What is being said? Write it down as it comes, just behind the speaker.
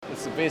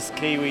best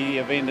Kiwi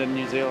event in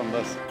New Zealand,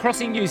 this.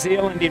 Crossing New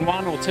Zealand in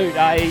 1 or 2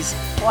 days.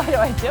 Why do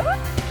I do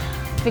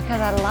it?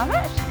 Because I love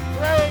it.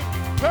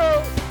 3, 2,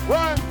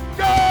 1,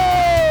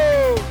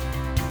 go!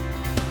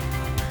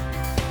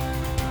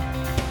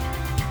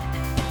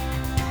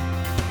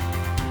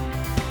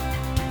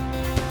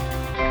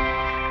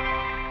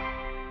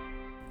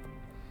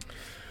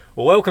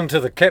 Well, welcome to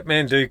the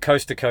Kathmandu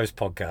Coast to Coast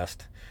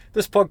podcast.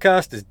 This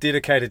podcast is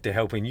dedicated to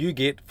helping you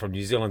get from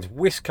New Zealand's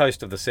west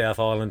coast of the South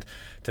Island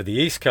to the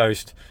east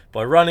coast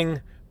by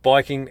running,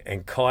 biking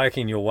and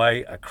kayaking your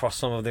way across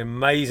some of the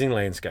amazing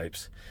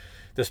landscapes.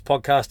 This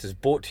podcast is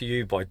brought to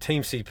you by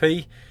Team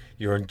CP,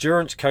 your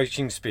endurance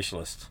coaching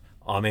specialist.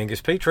 I'm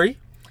Angus Petrie.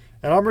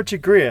 And I'm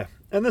Richard Greer.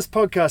 In this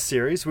podcast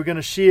series, we're going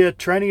to share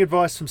training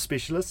advice from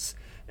specialists,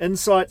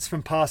 insights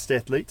from past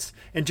athletes,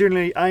 and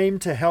generally aim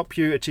to help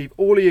you achieve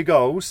all of your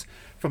goals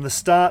from the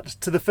start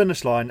to the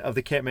finish line of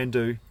the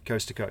Kathmandu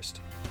Coast to Coast.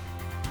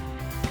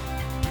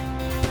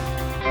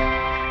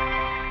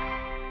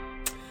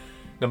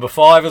 Number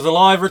 5 is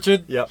alive,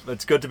 Richard. Yep,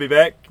 it's good to be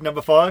back.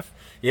 Number 5.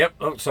 Yep,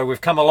 so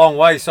we've come a long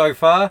way so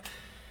far.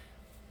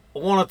 I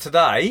want to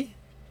today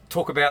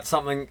talk about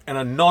something in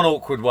a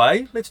non-awkward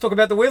way. Let's talk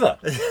about the weather.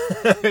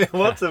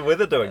 What's the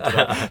weather doing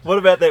today? What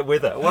about that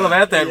weather? What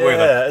about that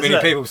weather?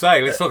 Many people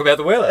say, let's talk about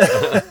the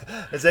weather.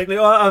 Exactly.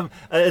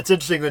 It's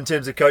interesting in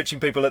terms of coaching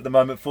people at the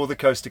moment for the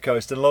coast to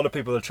coast, and a lot of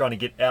people are trying to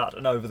get out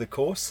and over the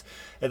course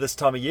at this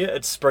time of year.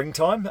 It's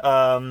springtime,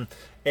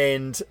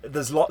 and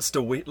there's lots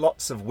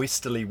of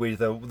westerly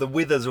weather. The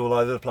weather's all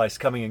over the place,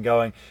 coming and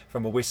going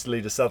from a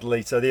westerly to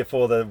southerly. So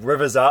therefore, the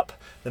river's up.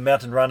 The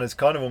mountain run has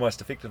kind of almost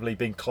effectively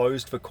been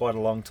closed for quite a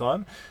long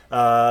time.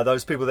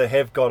 Those people that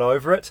have got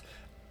over it,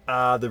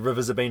 the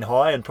rivers have been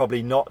high and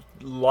probably not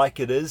like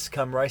it is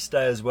come race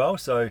day as well.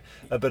 So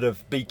a bit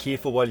of be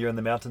careful while you're in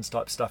the mountains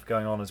type stuff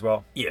going on as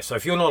well. Yeah, so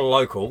if you're not a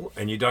local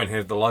and you don't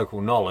have the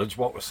local knowledge,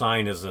 what we're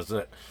saying is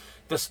that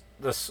this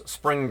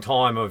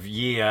springtime of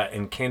year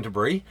in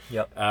Canterbury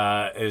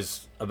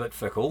is a bit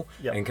fickle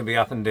and can be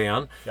up and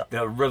down.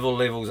 The river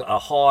levels are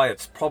high.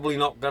 It's probably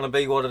not going to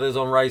be what it is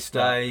on race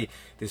day.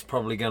 There's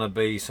probably going to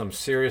be some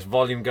serious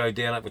volume go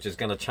down it, which is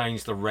going to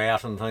change the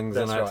route and things.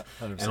 That's in it. Right,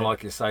 100%. And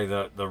like you say,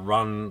 the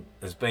run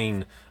has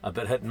been a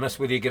bit hit and miss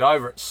whether you get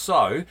over it.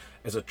 So,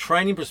 as a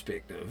training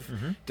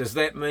perspective, does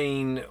that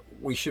mean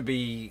we should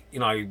be,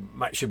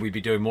 should we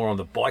be doing more on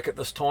the bike at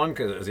this time?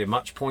 Because is there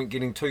much point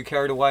getting too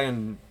carried away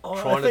and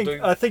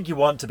I think you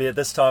want to be at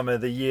this time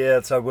of the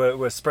year. So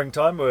we're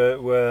springtime.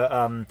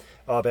 We're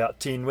about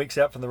 10 weeks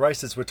out from the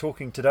races we're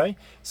talking today.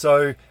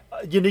 So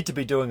you need to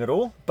be doing it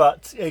all,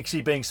 but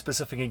actually being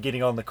specific and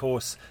getting on the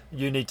course,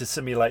 you need to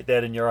simulate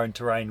that in your own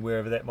terrain,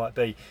 wherever that might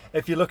be.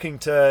 If you're looking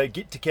to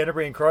get to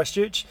Canterbury and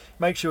Christchurch,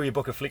 make sure you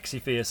book a flexi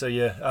fare, so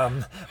you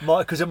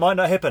because it might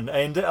not happen.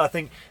 And I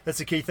think that's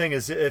the key thing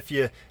is if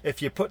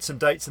you put some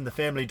dates in the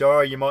family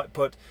diary, you might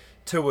put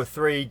 2 or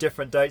 3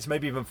 different dates,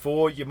 maybe even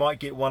 4. You might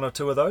get 1 or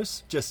 2 of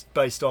those just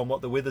based on what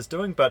the weather's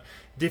doing, but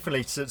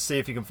definitely see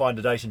if you can find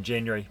a date in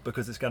January,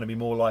 because it's going to be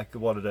more like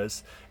what it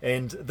is.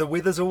 And the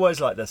weather's always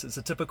like this. It's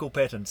a typical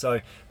pattern.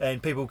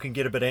 And people can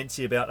get a bit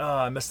antsy about,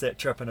 I missed that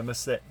trip and I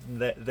missed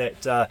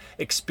that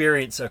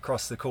experience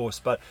across the course,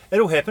 but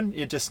it'll happen.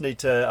 You just need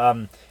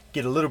to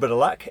get a little bit of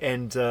luck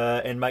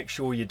and make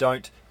sure you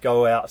don't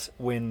go out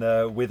when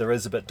the weather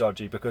is a bit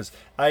dodgy, because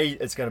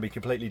it's going to be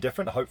completely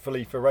different,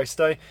 hopefully, for race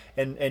day,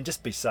 and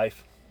just be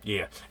safe.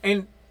 Yeah,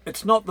 and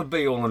it's not the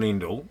be all and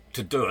end all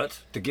to do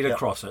it, to get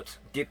across it,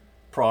 get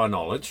prior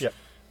knowledge,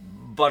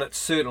 but it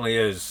certainly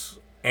is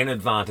an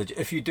advantage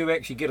if you do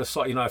actually get a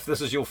site. If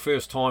this is your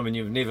first time and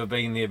you've never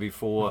been there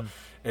before,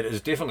 it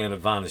is definitely an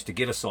advantage to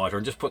get a sighter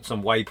and just put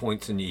some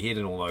waypoints in your head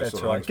and all those That's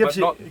sort right. of things.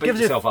 But not beat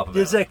yourself up about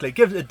exactly.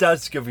 It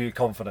does give you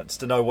confidence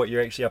to know what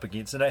you're actually up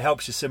against, and it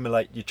helps you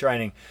simulate your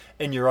training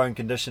in your own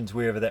conditions,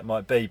 wherever that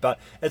might be. But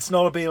it's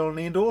not a be all and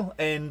end all,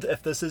 and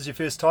if this is your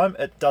first time,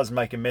 it does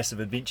make a massive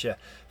adventure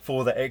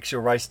for the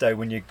actual race day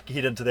when you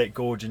head into that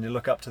gorge and you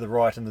look up to the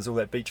right and there's all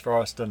that beach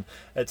forest, and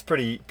it's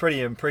pretty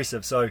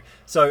impressive. So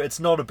it's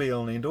not a be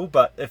all and end all,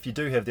 but if you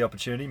do have the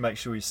opportunity, make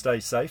sure you stay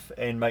safe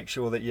and make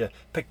sure that you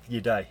pick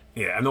your day.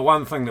 Yeah, and the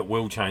one thing that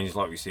will change,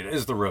 like we said,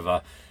 is the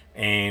river.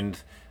 And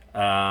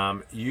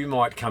you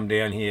might come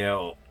down here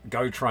or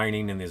go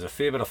training and there's a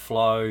fair bit of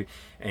flow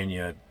and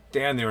you're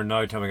down there in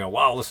no time and go,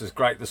 wow, this is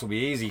great, this will be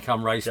easy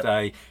come race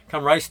day.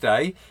 Come race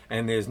day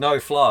and there's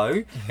no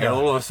flow and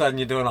all of a sudden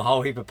you're doing a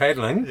whole heap of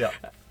paddling.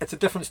 It's a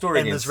different story.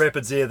 And again. there's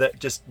rapids there that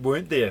just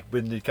weren't there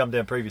when you come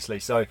down previously.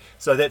 So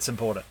that's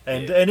important.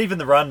 And even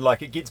the run,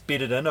 like, it gets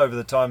bedded in over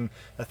the time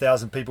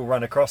 1,000 people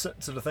run across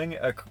it, sort of thing,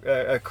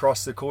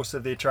 across the course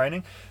of their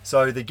training.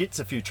 So there gets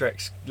a few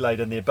tracks laid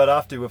in there. But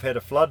after we've had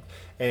a flood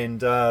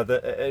and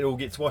it all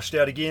gets washed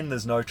out again,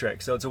 there's no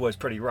track. So it's always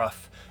pretty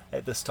rough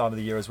at this time of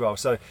the year as well.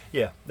 So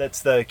yeah,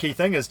 that's the key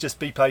thing, is just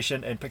be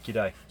patient and pick your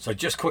day. So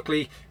just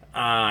quickly,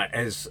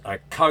 as a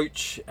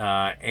coach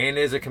and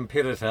as a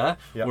competitor,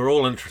 Yep. we're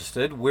all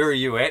interested. Where are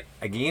you at?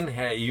 Again,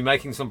 are you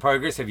making some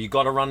progress? Have you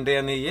got a run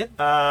down there yet?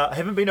 I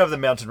haven't been over the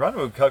mountain run.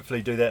 We'll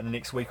hopefully do that in the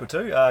next week or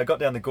two. Got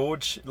down the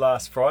gorge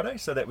last Friday,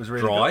 so that was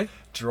really Dry? good.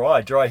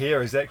 Dry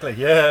here, exactly.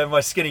 Yeah,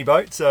 my skinny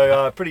boat,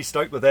 so pretty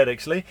stoked with that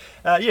actually.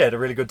 Yeah, had a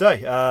really good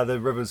day. The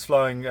river's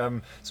flowing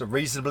sort of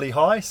reasonably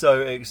high,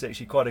 so it's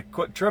actually quite a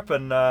quick trip,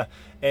 and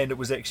it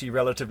was actually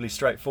relatively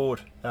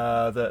straightforward,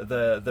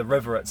 the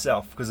river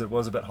itself, because it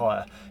was a bit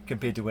higher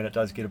compared to when it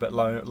does get a bit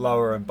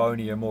lower and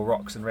bonier, more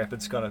rocks and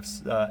rapids kind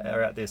of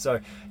are out there. So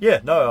yeah,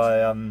 no,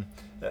 I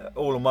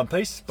all in one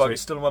piece, boat's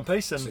still in one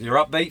piece, and So you're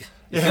upbeat?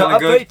 You're yeah, feeling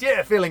upbeat, good?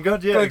 yeah, feeling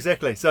good, yeah, Good.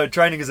 exactly. So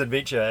training is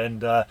adventure,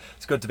 and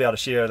it's good to be able to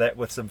share that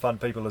with some fun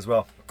people as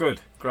well. Good,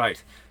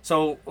 great.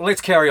 So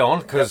let's carry on,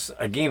 because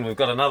again, we've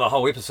got another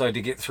whole episode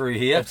to get through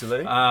here.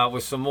 Absolutely.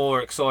 With some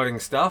more exciting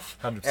stuff.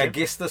 100%. Our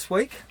guest this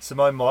week?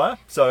 Simone Meyer.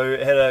 So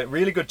had a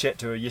really good chat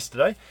to her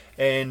yesterday,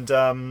 and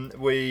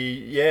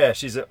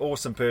she's an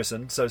awesome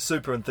person. So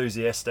super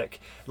enthusiastic,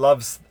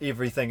 loves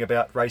everything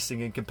about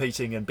racing and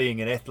competing and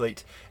being an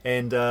athlete.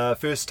 And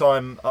first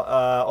time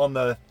on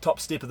the top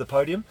step of the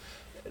podium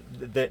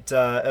that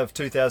of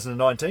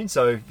 2019.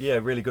 So yeah,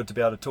 really good to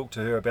be able to talk to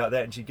her about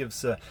that, and she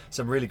gives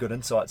some really good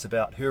insights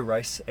about her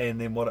race and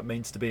then what it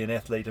means to be an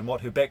athlete and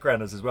what her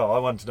background is as well. I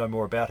wanted to know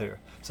more about her,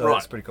 so Right.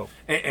 that's pretty cool.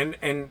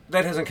 And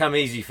that hasn't come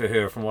easy for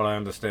her, from what I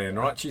understand,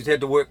 right? She's had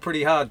to work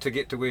pretty hard to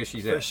get to where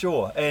she's For at.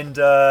 sure, and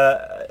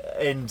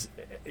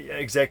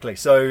exactly.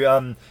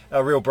 So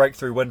a real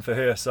breakthrough win for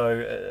her.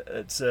 So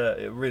it's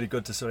really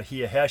good to sort of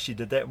hear how she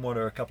did that and what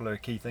are a couple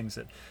of key things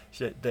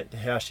that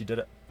how she did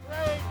it. 3,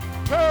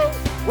 2,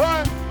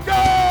 1,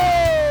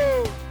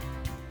 go!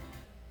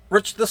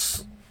 Rich,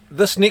 this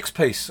next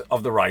piece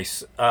of the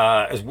race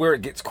is where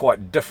it gets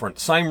quite different.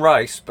 Same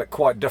race, but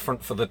quite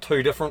different for the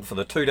 2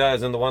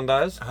 days and the 1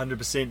 days.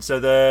 100%. So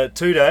the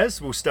 2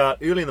 days will start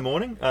early in the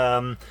morning,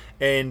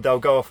 and they'll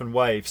go off in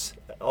waves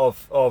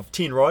of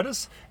 10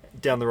 riders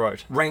down the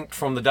road. Ranked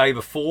from the day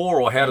before,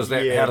 or how does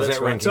that that's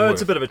ranking right. So work?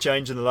 it's a bit of a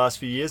change in the last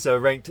few years. So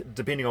ranked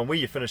depending on where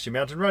you finish your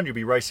mountain run, you'll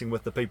be racing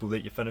with the people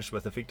that you finish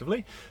with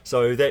effectively.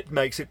 So that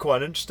makes it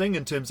quite interesting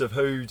in terms of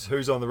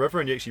who's on the river,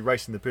 and you're actually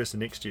racing the person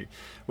next to you,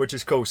 which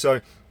is cool.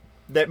 So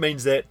that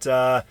means that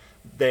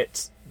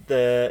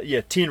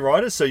 10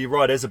 riders, so you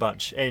ride as a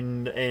bunch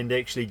and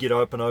actually get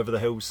up and over the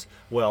hills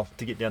well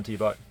to get down to your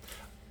boat.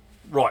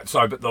 Right, so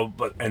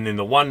and then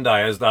the 1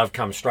 dayers, they've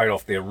come straight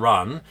off their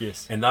run,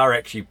 Yes. and they're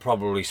actually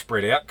probably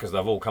spread out because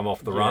they've all come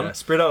off the run.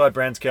 Spread out like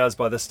Brown's cows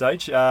by this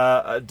stage.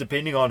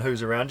 Depending on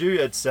who's around you,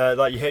 it's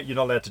like you're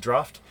not allowed to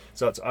draft,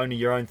 so it's only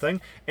your own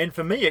thing. And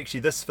for me, actually,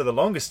 this for the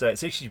longest day,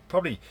 it's actually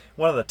probably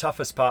one of the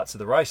toughest parts of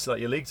the race.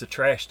 Like your legs are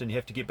trashed, and you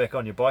have to get back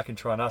on your bike and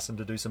try and ask them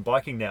to do some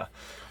biking now.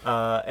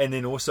 And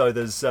then also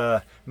there's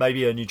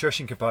maybe a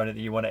nutrition component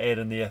that you want to add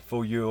in there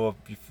for you, or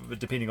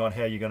depending on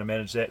how you're going to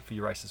manage that for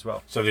your race as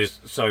well.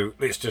 So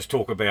let's just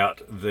talk about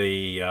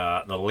the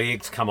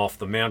legs come off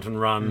the mountain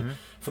run. Mm-hmm.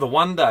 For the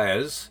 1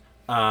 dayers,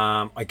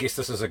 I guess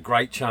this is a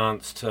great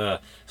chance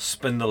to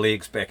spin the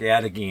legs back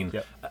out again.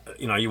 Yep.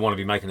 You want to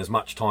be making as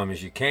much time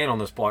as you can on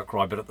this bike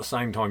ride, but at the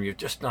same time you've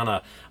just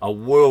done a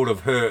world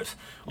of hurt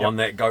on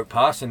that goat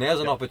pass, and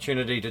now's an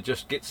opportunity to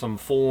just get some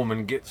form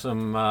and get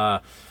some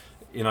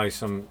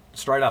some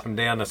straight up and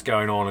down that's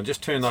going on, and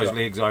just turn those Sure.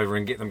 legs over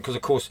and get them, because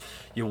of course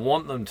you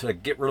want them to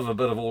get rid of a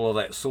bit of all of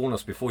that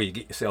soreness before you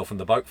get yourself in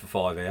the boat for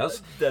 5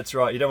 hours. That's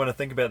right. You don't want to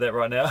think about that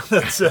right now.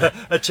 That's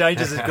a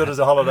change is as good as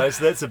a holiday.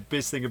 So that's the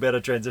best thing about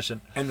a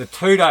transition. And the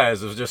 2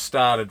 days have just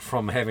started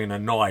from having a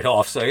night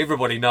off, so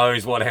everybody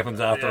knows what happens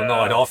after a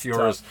night off.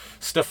 You're as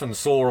stiff and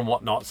sore and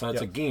whatnot, so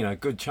it's again a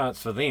good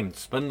chance for them.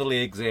 Spin the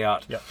legs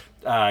out,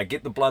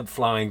 get the blood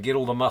flowing, get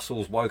all the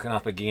muscles woken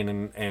up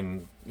again,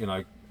 and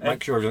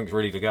make sure everything's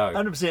ready to go.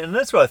 100%, and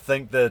that's why I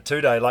think the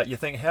 2 day, like you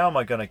think, how am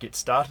I going to get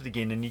started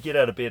again? And you get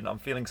out of bed and I'm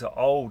feeling so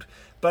old.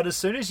 But as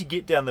soon as you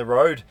get down the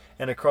road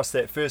and across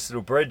that first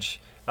little bridge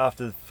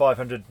after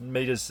 500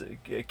 metres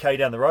K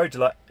down the road,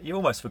 you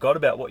almost forgot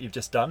about what you've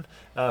just done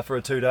for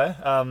a 2 day.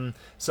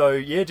 So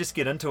yeah, just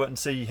get into it and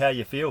see how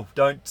you feel.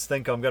 Don't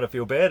think I'm going to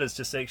feel bad. It's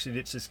just actually,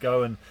 let's just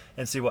go and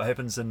see what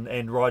happens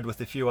and ride with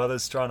a few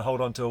others, try and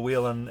hold on to a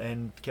wheel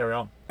and carry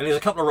on. And there's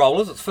a couple of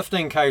rollers. It's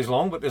 15 Ks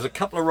long, but there's a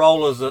couple of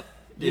rollers that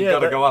you've got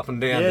to go up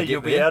and down. Yeah, to get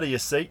you'll be there. out of your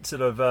seat,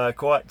 sort of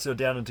quite sort of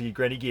down into your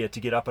granny gear to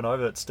get up and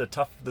over. It's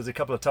tough. There's a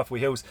couple of tough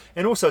wee hills,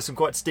 and also some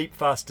quite steep,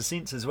 fast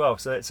descents as well.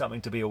 So that's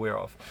something to be aware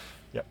of.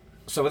 Yep.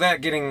 So without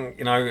getting,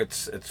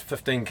 it's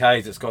 15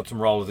 Ks. It's got some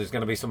rollers. There's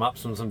going to be some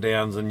ups and some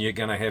downs, and you're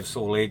going to have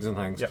sore legs and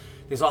things. Yep.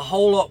 There's a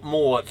whole lot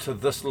more to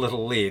this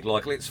little leg.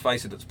 Like, let's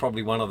face it, it's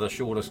probably one of the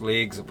shortest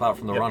legs apart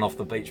from the run off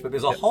the beach. But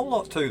there's a whole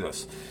lot to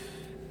this.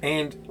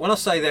 And when I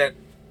say that,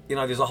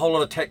 there's a whole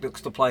lot of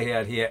tactics to play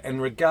out here in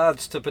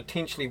regards to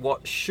potentially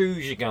what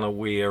shoes you're going to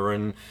wear,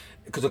 and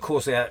because of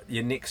course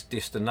your next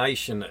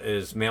destination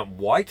is Mount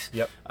White.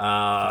 Yep. For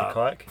the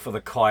kayak. For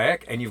the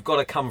kayak, and you've got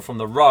to come from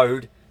the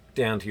road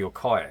down to your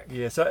kayak.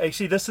 Yeah, so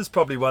actually this is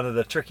probably one of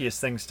the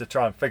trickiest things to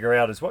try and figure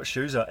out is what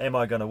shoes am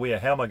I going to wear?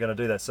 How am I going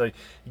to do that? So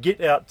you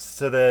get out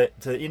to the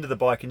end of the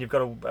bike and you've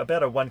got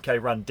about a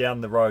 1k run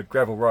down the road,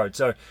 gravel road.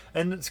 So,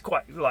 and it's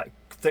quite like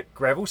thick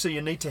gravel, so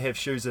you need to have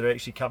shoes that are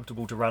actually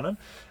comfortable to run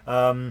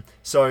in.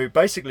 So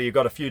basically you've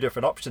got a few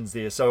different options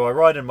there. So I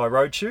ride in my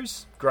road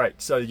shoes,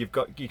 great. So you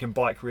can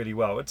bike really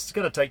well. It's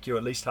going to take you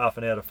at least half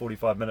an hour to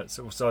 45 minutes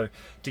or so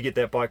to get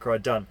that bike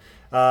ride done.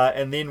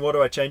 And then what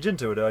do I change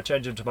into? Do I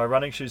change into my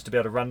running shoes to be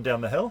able to run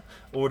down the hill,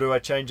 or do I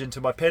change into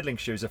my paddling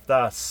shoes if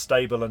they're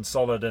stable and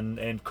solid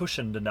and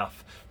cushioned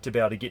enough to be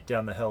able to get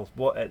down the hill?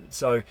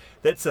 So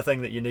that's the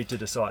thing that you need to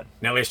decide.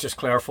 Now let's just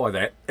clarify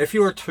that. If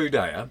you're a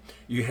 2-dayer,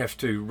 you have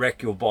to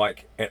rack your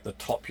bike at the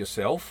top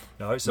yourself.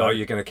 No,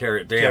 you're going to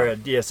carry it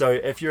down. Yeah, so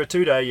if you're a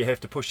 2-dayer, you have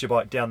to push your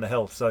bike down the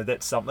hill. So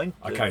that's something.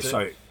 Okay,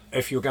 so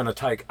if you're going to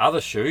take other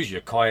shoes,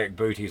 your kayak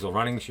booties or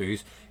running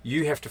shoes,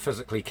 you have to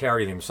physically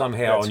carry them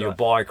somehow on your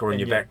bike or in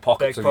your back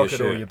pockets of your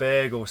shirt. Or your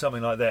bag or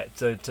something like that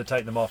to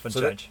take them off and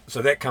change.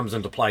 So that comes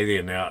into play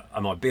there. Now,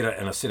 am I better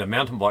in a set of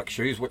mountain bike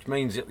shoes, which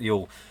means that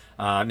you'll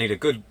need a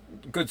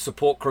good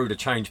support crew to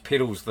change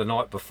pedals the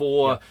night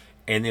before,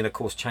 and then of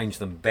course change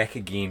them back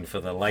again for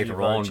the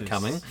later on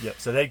coming. Yep.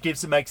 So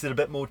that makes it a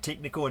bit more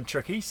technical and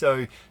tricky.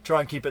 So try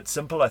and keep it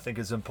simple, I think,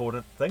 is an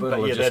important thing.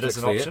 But yeah, that is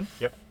an option.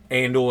 Yep.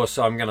 And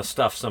also I'm going to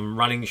stuff some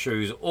running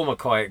shoes or my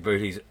kayak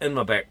booties in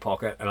my back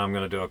pocket, and I'm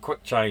going to do a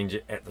quick change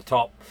at the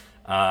top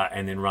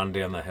and then run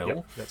down the hill.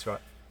 Yep, that's right.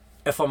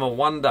 If I'm a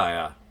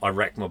 1-dayer, I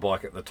rack my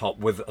bike at the top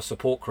with a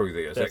support crew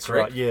there. Is that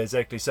correct? Right. Yeah,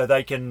 exactly. So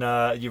they can,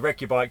 you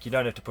rack your bike, you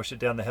don't have to push it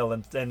down the hill,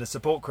 and the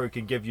support crew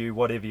can give you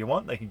whatever you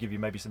want. They can give you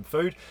maybe some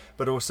food,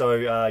 but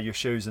also your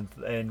shoes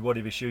and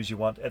whatever shoes you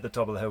want at the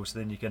top of the hill. So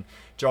then you can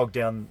jog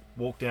down,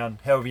 walk down,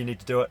 however you need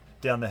to do it,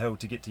 down the hill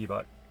to get to your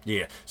bike.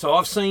 Yeah, so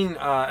I've seen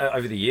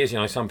over the years,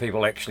 some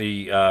people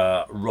actually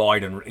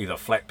ride in either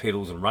flat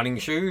pedals and running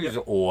shoes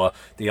or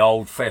the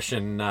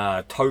old-fashioned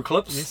toe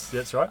clips. Yes,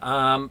 that's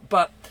right.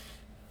 But,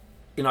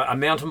 a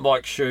mountain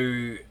bike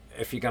shoe,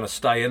 if you're going to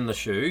stay in the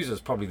shoes,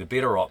 is probably the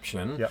better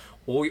option. Yep.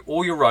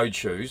 Or your road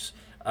shoes.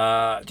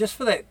 Just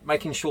for that,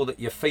 making sure that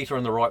your feet are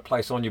in the right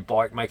place on your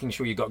bike, making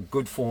sure you've got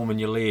good form in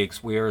your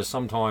legs, whereas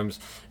sometimes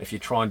if you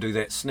try and do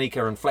that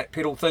sneaker and flat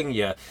pedal thing,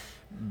 you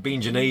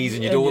bend your knees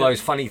and you do all those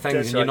funny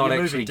things and you're not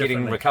actually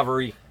getting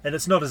recovery. And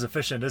it's not as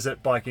efficient, is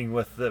it, biking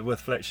with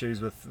flat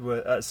shoes?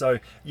 So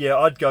yeah,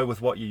 I'd go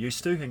with what you're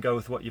used to and go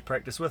with what you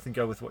practice with and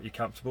go with what you're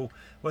comfortable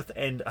with.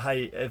 And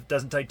hey, it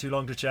doesn't take too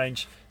long to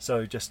change,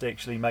 so just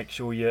actually make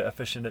sure you're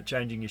efficient at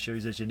changing your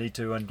shoes as you need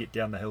to and get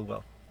down the hill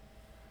well.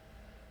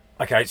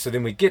 Okay, so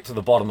then we get to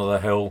the bottom of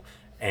the hill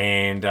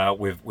and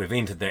we've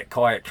entered that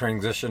kayak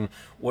transition,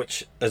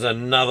 which is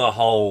another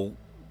whole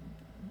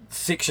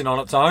section on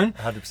its own.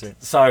 100%.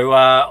 So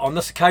on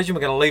this occasion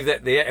we're going to leave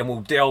that there and we'll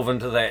delve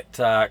into that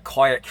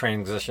kayak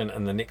transition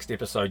in the next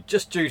episode,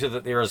 just due to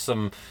that there are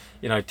some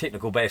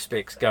technical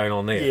aspects going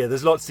on there. Yeah,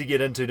 there's lots to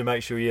get into to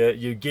make sure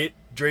you get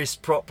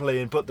dressed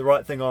properly and put the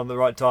right thing on at the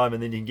right time,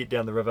 and then you can get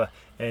down the river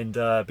and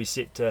be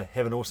set to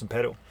have an awesome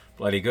paddle.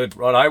 Bloody good.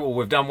 Righto, well,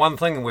 we've done one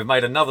thing and we've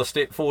made another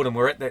step forward and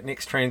we're at that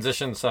next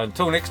transition. So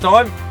until next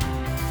time,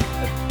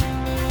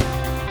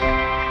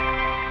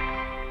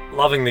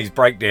 loving these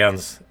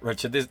breakdowns,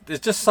 Richard. There's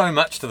just so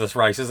much to this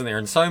race, isn't there?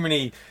 And so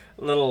many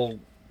little,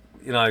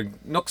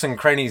 nooks and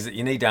crannies that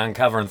you need to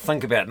uncover and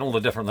think about, and all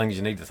the different things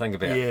you need to think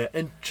about. Yeah,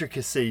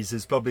 intricacies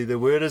is probably the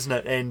word, isn't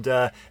it?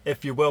 And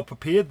if you're well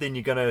prepared, then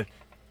you're going to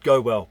go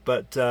well.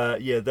 But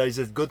those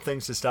are good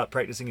things to start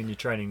practicing in your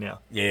training now.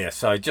 Yeah,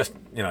 so just,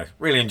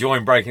 really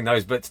enjoying breaking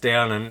those bits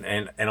down,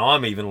 and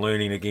I'm even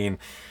learning again.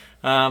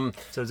 So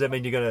does that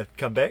mean you're going to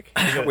come back?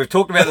 We've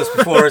talked about this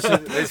before.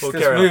 Let's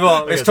move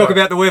on. Let's talk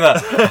about the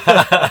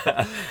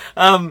weather.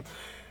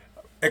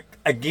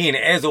 Again,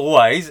 as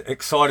always,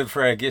 excited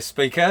for our guest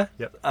speaker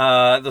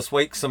this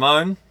week,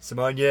 Simone.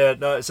 Simone, yeah.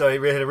 No, so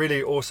we had a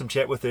really awesome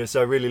chat with her.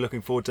 So really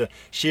looking forward to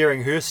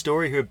sharing her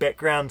story, her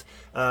background,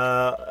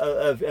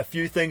 a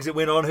few things that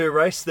went on her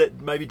race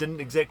that maybe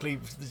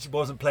she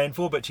wasn't planned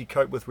for, but she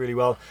coped with really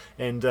well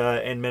and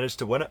managed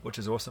to win it, which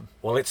is awesome.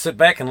 Well, let's sit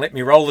back and let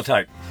me roll the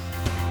tape.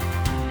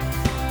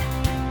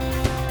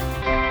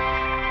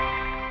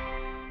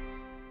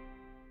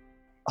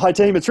 Hi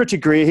team, it's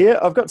Richard Greer here.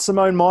 I've got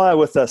Simone Meyer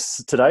with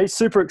us today.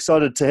 Super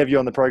excited to have you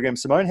on the program,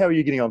 Simone. How are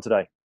you getting on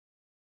today?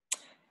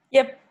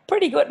 Yeah,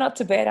 pretty good. Not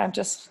too bad. I've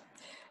just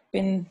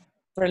been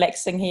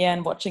relaxing here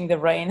and watching the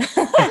rain.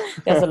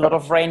 There's a lot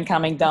of rain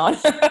coming down.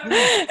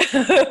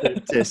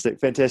 Fantastic.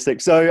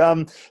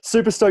 So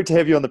super stoked to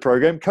have you on the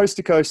program. Coast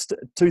to Coast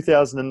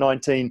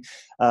 2019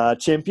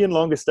 champion,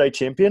 longest day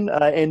champion,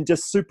 and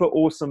just super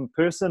awesome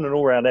person and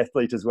all-round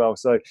athlete as well.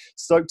 So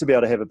stoked to be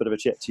able to have a bit of a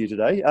chat to you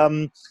today.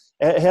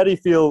 How do you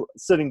feel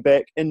sitting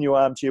back in your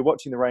armchair,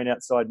 watching the rain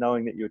outside,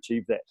 knowing that you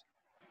achieved that?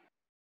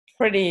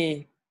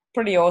 Pretty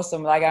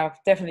awesome. Like, I'm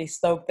definitely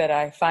stoked that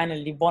I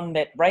finally won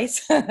that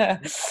race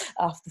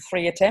after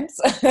 3 attempts.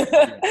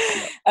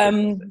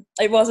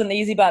 It wasn't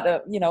easy,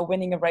 but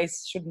winning a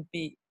race should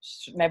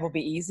never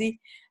be easy.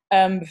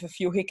 with a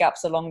few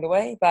hiccups along the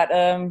way. But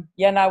no,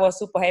 I was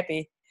super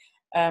happy.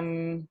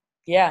 It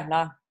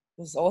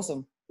was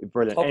awesome.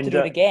 Brilliant. Hope to do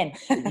it again.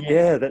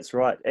 Yeah, that's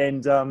right.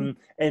 And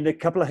a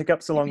couple of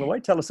hiccups along the way.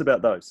 Tell us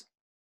about those.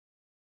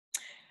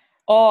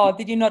 Oh,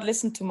 did you not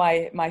listen to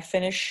my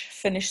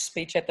Finnish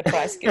speech at the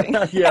prize giving?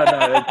 Yeah,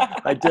 no,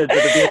 I did. But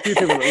there'd be a few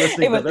people that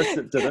listening to this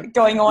that didn't.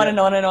 Going on and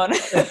on and on.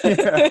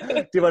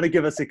 Do you want to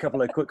give us a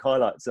couple of quick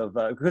highlights of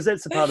because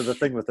that's a part of the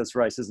thing with this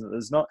race, isn't it?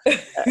 There's not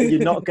you're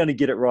not going to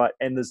get it right,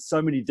 and there's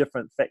so many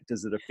different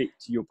factors that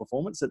affect your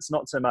performance. It's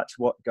not so much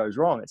what goes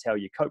wrong; it's how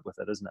you cope with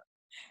it, isn't it?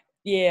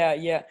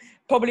 Yeah.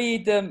 Probably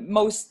the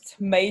most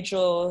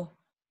major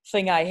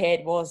thing I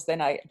had was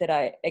that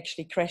I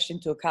actually crashed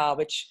into a car,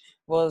 which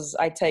was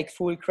I take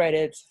full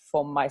credit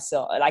for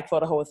myself, like for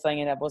the whole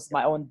thing, and it was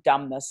my own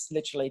dumbness,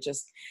 literally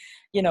just,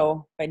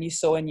 when you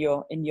saw in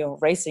your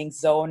racing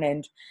zone,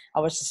 and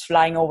I was just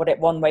flying over that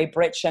one-way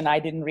bridge, and I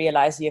didn't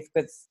realize you've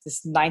got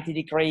this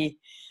 90-degree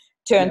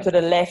turn to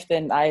the left,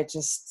 and I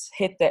just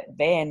hit that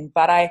van.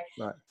 But I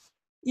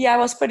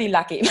was pretty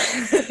lucky.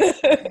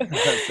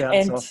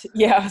 And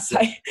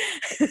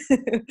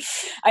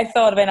I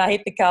thought when I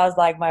hit the cars,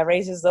 like my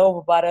race is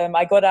over, but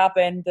I got up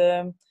and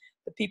the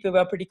people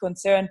were pretty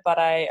concerned, but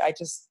I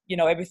just,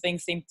 everything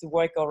seemed to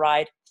work all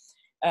right.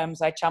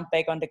 So I jumped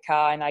back on the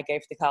car and I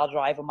gave the car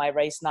driver my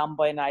race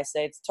number and I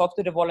said, talk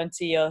to the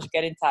volunteers,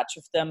 get in touch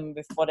with them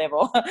with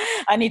whatever.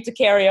 I need to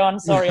carry on.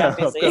 Sorry, I'm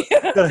busy.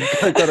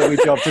 got a wee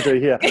job to do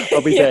here.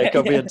 I'll be back.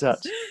 I'll be in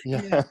touch.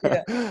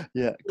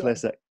 Yeah,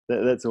 classic.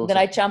 That's awesome. Then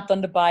I jumped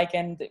on the bike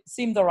and it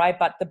seemed all right,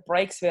 but the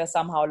brakes were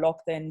somehow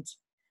locked and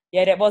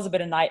that was a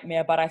bit of a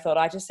nightmare, but I thought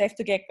I just have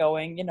to get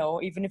going,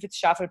 even if it's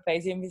shuffle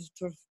pace, even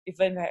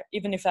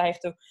if I have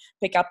to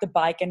pick up the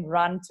bike and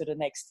run to the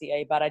next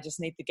TA, but I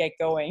just need to get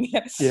going.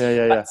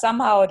 But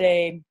somehow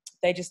they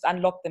just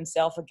unlocked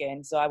themselves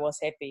again, so I was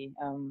happy.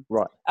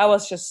 Right. I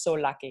was just so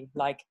lucky,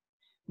 like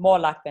more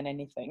luck than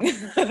anything.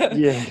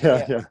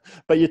 Yeah.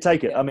 But you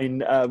take it. I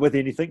mean, with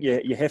anything,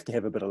 you have to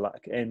have a bit of luck,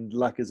 and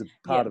luck is a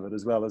part of it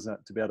as well, isn't it?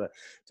 To be able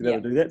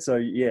to do that.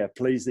 So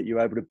pleased that you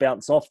were able to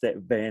bounce off that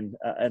van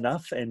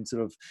enough and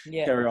sort of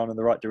carry on in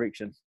the right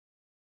direction.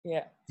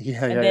 And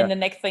then the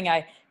next thing,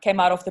 I came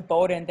out of the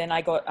boat, and then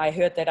I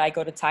heard that I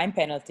got a time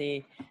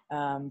penalty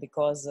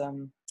because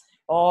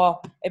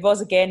it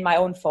was again my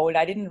own fault.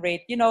 I didn't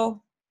read.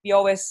 We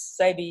always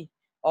say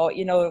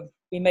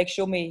we make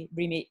sure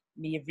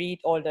we read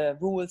all the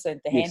rules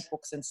and the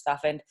handbooks and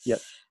stuff. And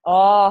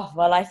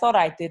I thought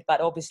I did,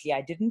 but obviously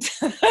I didn't.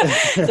 So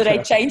they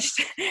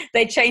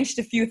changed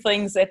a few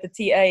things at the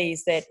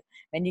TAs, that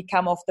when you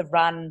come off the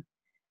run,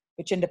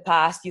 which in the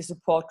past your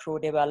support crew,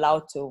 they were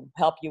allowed to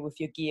help you with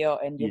your gear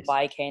and your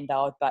bike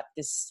handout, but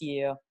this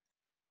year,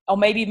 or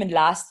maybe even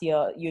last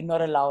year, they're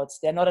not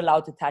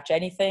allowed to touch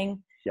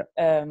anything.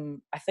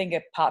 I think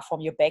apart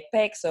from your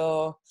backpack.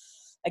 So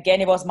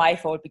again, it was my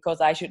fault because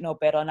I should know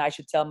better and I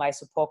should tell my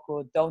support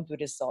crew, don't do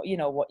this, or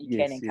what you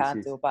can and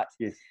can't do. But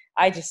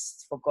I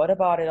just forgot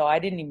about it, or I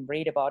didn't even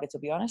read about it, to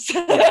be honest.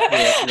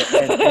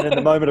 And in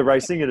the moment of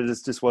racing, it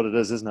is just what it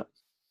is, isn't it?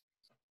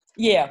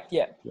 Yeah.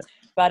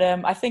 But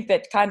I think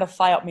that kind of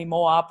fired me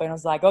more up, and I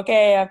was like,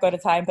 okay, I've got a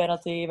time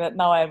penalty, but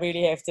now I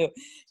really have to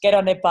get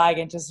on that bike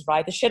and just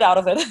ride the shit out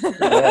of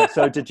it.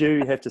 So did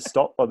you have to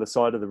stop by the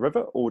side of the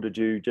river, or did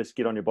you just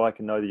get on your bike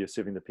and know that you're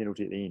serving the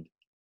penalty at the end?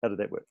 How did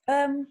that work?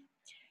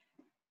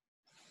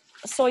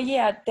 So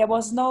there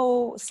was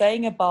no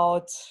saying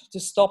about to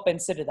stop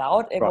and sit it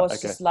out. It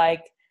was just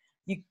like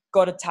you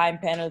got a time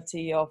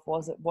penalty of,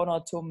 was it 1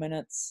 or 2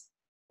 minutes?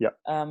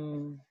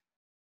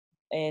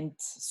 And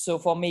so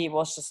for me, it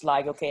was just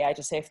like, okay, I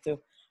just have to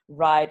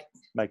ride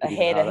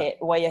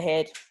way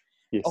ahead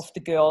of the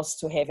girls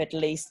to have at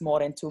least more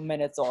than 2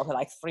 minutes or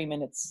like 3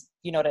 minutes,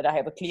 that I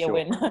have a clear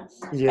win.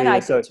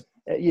 So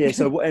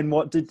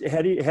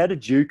how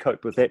did you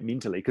cope with that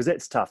mentally? Because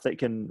that's tough. That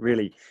can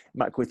really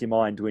muck with your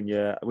mind when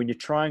you're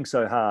trying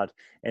so hard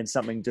and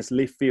something just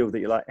left field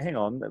that you're like, hang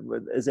on,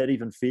 is that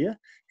even fair?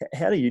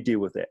 How do you deal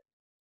with that?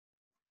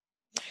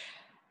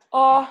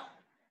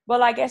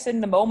 Well, I guess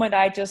in the moment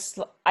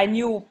I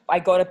knew I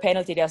got a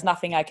penalty. There's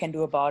nothing I can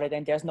do about it,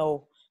 and there's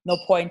no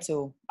point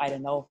to, I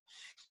don't know,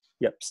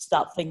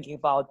 start thinking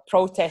about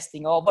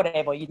protesting or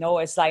whatever.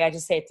 It's like I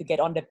just had to get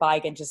on the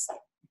bike and just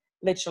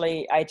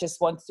literally, I just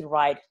wanted to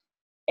ride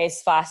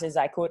as fast as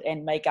I could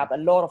and make up a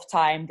lot of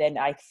time. Then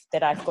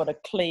that I've got a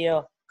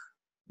clear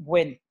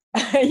win.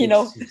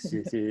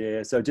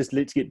 So just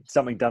let's get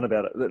something done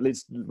about it.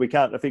 We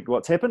can't affect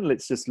what's happened.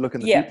 Let's just look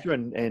in the future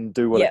and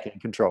do what it can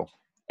control.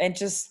 And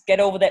just get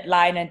over that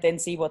line and then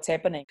see what's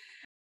happening.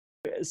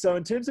 So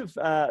in terms of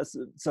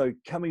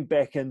coming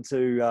back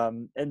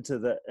into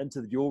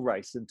your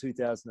race in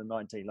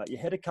 2019, like you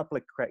had a couple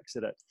of cracks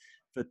at it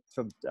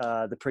from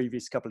the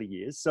previous couple of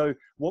years. So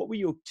what were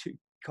your two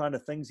kind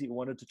of things that you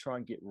wanted to try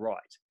and get right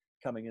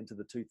coming into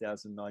the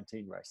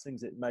 2019 race?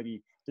 Things that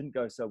maybe didn't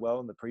go so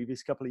well in the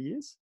previous couple of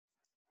years?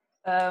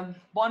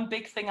 One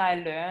big thing I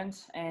learned,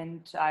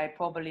 and I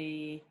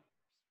probably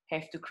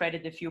have to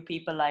credit a few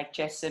people like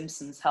Jess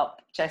Simpson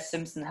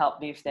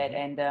helped me with that,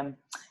 and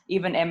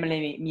even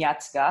Emily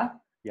Miazga.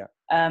 Yeah.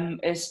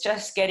 Is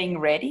just getting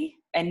ready,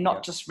 and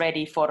not just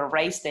ready for the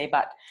race day,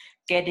 but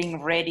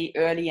getting ready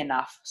early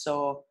enough.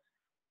 So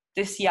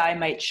this year I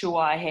made sure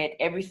I had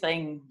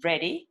everything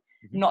ready,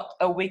 not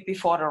a week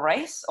before the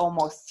race,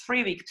 almost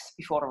 3 weeks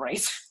before the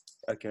race.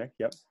 Okay.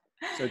 Yep.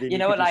 So then You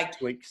know, can like- just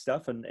tweak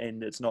stuff, and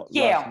it's not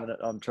Yeah. last minute.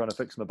 I'm trying to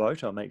fix my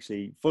boat. I'm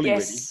actually fully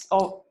Yes,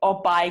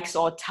 or bikes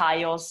or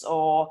tires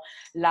or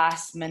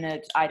last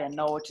minute, I don't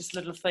know, just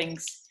little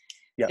things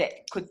that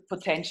could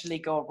potentially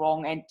go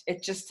wrong, and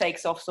it just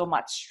takes off so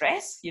much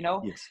stress, you know.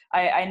 ready. Yes.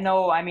 I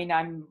know, I mean,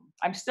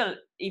 I'm still,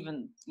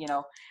 even, you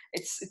know,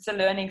 it's a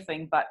learning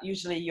thing, but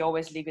usually you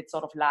always leave it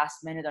sort of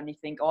last minute, and you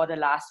think, oh, the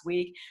last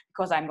week,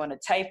 because I'm going to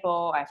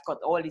taper, I've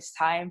got all this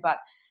time, but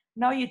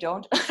no, you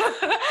don't.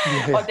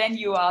 Or then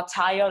you are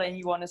tired and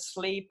you want to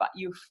sleep, but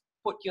you've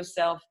put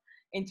yourself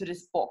into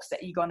this box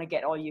that you're going to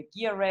get all your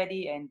gear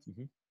ready, and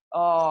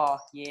oh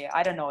yeah,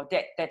 I don't know,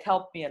 that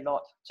helped me a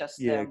lot.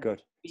 Just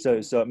Good.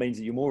 So it means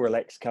that you're more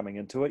relaxed coming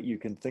into it. You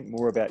can think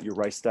more about your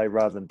race day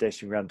rather than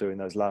dashing around doing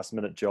those last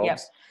minute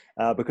jobs.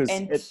 Because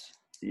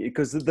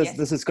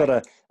this has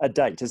got a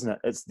date, isn't it?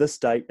 It's this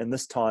date and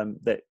this time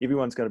that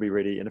everyone's going to be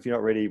ready. And if you're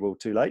not ready, well,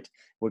 too late.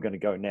 We're going to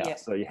go now. Yeah.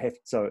 So you have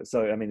so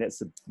I mean,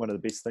 that's one of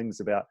the best things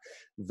about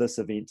this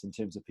event in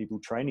terms of people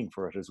training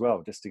for it as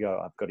well. Just to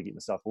go, I've got to get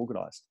myself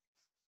organised.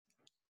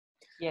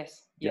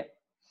 Yes. Yeah.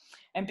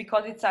 And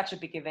because it's such a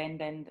big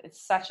event and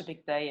it's such a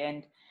big day,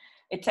 and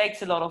it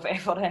takes a lot of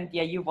effort, and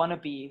you want to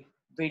be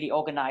really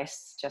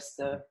organised.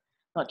 Just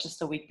not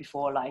just a week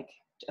before, like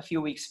a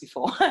few weeks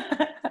before.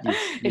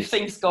 If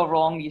things go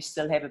wrong, you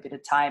still have a bit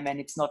of time, and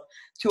it's not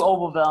too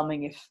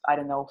overwhelming if, I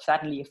don't know,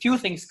 suddenly a few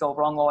things go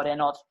wrong or they're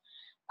not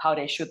how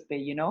they should be,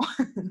 you know.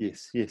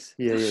 Yes.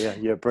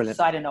 Yeah, brilliant.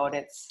 So I don't know,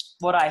 that's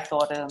what I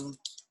thought.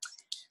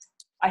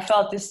 I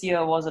felt this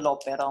year was a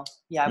lot better.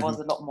 I was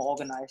a lot more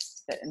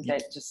organized, and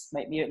that just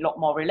made me a lot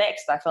more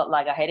relaxed. I felt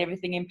like I had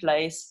everything in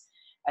place.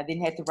 I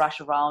didn't have to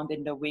rush around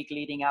in the week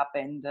leading up,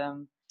 and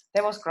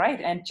that was great.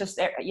 And I just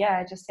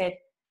had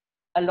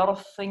a lot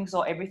of things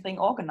or everything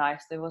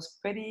organized. It was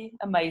pretty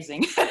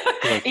amazing.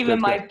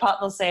 Even my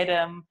partner said,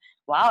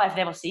 wow, I've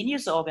never seen you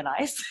so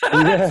organized.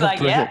 It's like,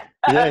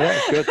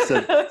 good.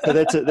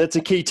 So that's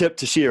a key tip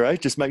to share, eh?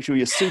 Just make sure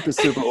you're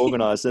super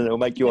organized, and it'll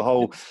make your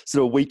whole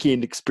sort of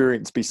weekend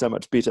experience be so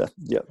much better.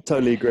 Yeah,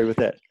 totally agree with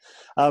that.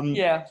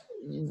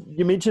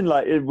 You mentioned,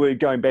 like, we're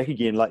going back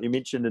again, like you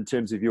mentioned in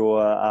terms of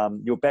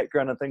your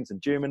background and things in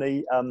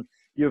Germany.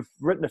 You've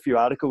written a few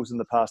articles in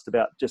the past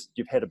about just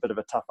you've had a bit of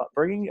a tough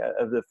upbringing.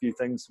 A few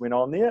things went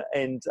on there,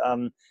 and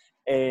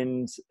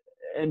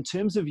in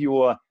terms of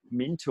your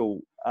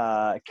mental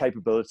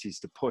capabilities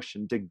to push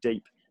and dig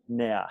deep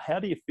now, how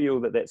do you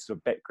feel that sort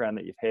of background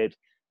that you've had?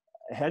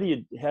 How do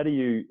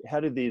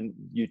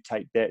you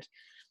take that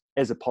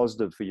as a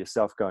positive for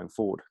yourself going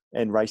forward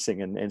and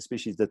racing, and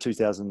especially the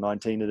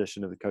 2019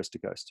 edition of the Coast to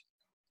Coast?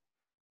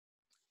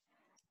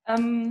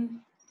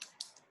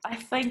 I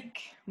think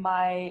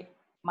my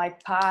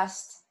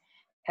past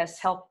has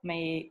helped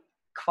me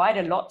quite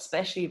a lot,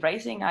 especially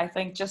racing. I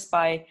think just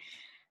by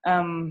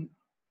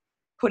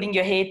putting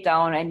your head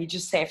down, and you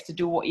just have to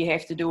do what you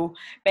have to do.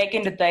 Back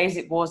in the days,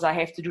 it was I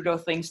have to do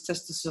those things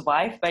just to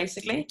survive,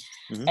 basically.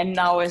 And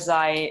now as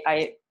I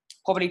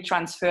probably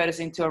transfer this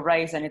into a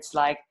race, and it's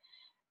like,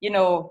 you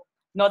know,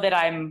 not that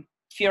I'm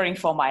fearing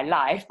for my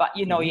life, but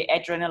you know, your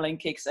adrenaline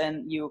kicks,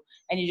 and you're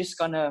just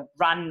gonna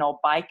run or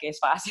bike as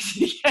fast as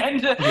you can.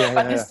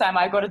 But this time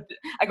I got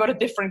a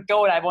different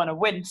goal. I want to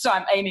win, so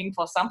I'm aiming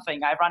for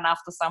something. I run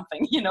after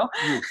something, you know.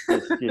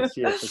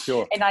 Yes, for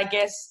sure. And I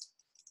guess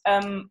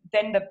then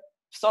the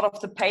sort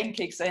of the pain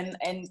kicks in,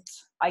 and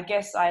I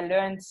guess I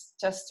learned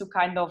just to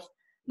kind of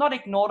not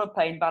ignore the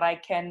pain, but I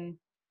can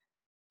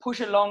push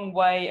a long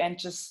way and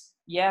just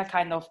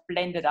kind of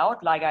blend it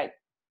out. Like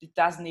it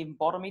doesn't even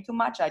bother me too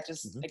much. I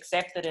just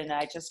accept it, and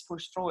I just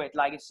push through it.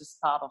 Like it's just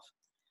part of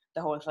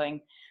the whole thing,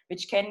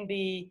 which can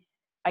be,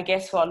 I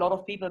guess, for a lot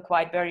of people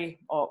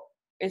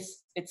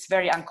it's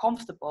very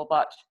uncomfortable.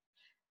 But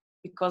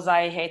because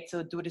I had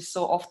to do this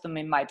so often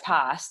in my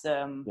past,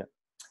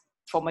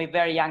 from a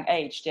very young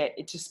age, that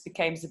it just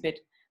became a bit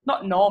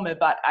not normal,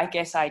 but I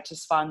guess I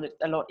just found it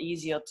a lot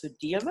easier to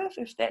deal with,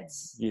 if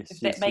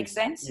that makes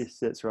sense. Yes,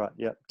 that's right.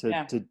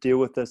 To deal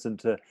with this, and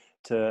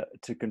to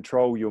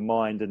control your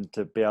mind, and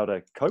to be able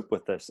to cope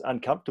with this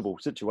uncomfortable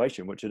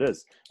situation, which it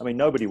is. I mean,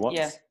 nobody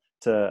wants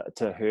to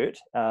hurt.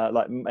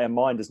 Like, our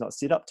mind is not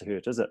set up to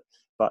hurt, is it?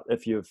 But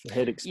if you've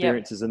had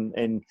experiences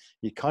and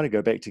you kind of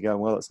go back to going,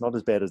 well, it's not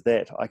as bad as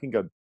that. I can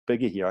go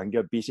bigger here. I can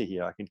go better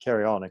here. I can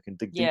carry on. I can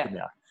dig deeper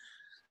now.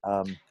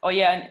 And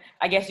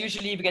I guess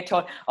usually we get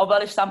told, oh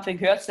well, if something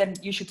hurts, then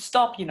you should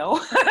stop, you know.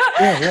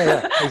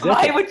 Exactly.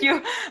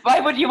 why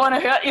would you want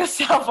to hurt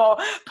yourself or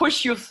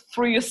push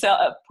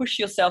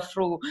yourself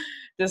through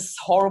this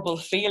horrible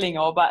feeling?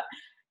 Some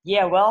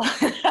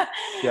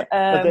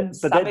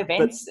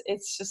events,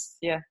 it's just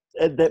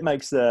that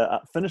makes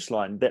the finish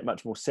line that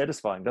much more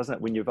satisfying, doesn't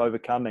it? When you've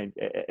overcome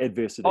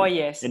adversity, Oh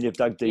yes. and you've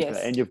dug deeper,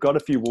 Yes. and you've got a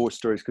few war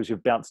stories because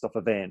you've bounced off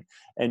a van,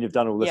 and you've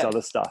done all this Yeah.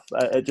 other stuff.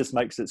 It just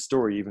makes its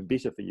story even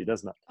better for you,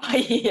 doesn't it?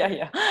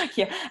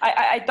 Yeah.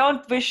 I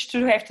don't wish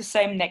to have the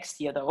same next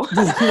year though.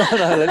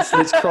 No,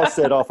 let's cross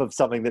that off of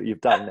something that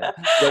you've done now.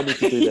 Don't need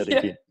to do that Yeah.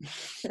 again.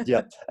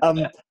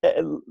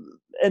 Yeah.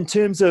 In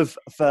terms of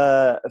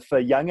for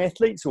young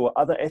athletes or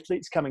other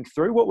athletes coming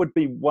through, what would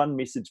be one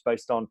message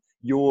based on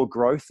your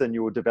growth and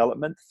your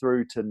development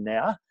through to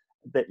now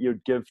that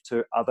you'd give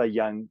to other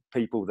young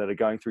people that are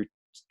going through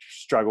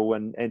struggle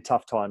and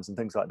tough times and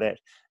things like that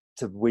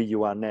to where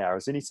you are now?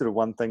 Is there any sort of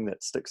one thing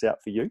that sticks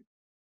out for you?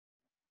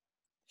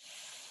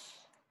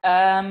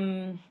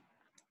 In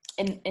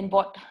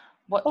what?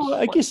 Oh,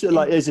 I guess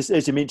like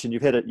as you mentioned, you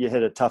had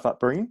a tough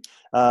upbringing.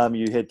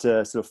 You had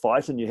to sort of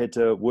fight, and you had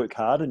to work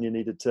hard, and you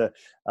needed to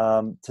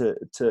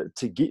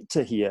get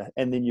to here.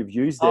 And then you've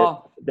used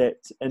that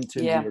in terms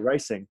of your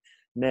racing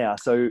now.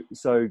 So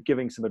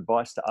giving some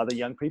advice to other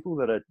young people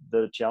that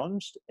are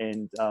challenged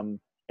and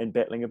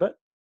battling a bit.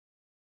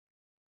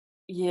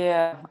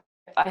 Yeah,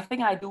 I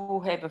think I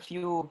do have a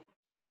few,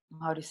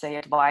 how do you say,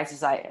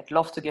 advices I'd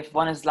love to give.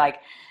 One is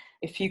like,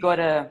 if you got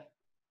a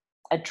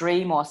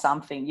dream or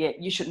something,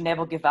 you should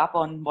never give up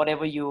on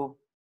whatever you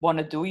want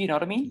to do. You know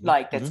what I mean? Mm-hmm.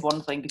 Like that's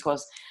one thing,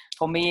 because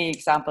for me,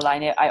 example,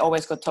 I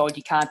always got told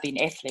you can't be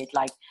an athlete.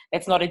 Like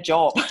that's not a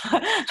job.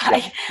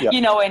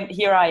 You know, and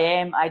here I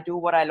am. I do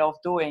what I love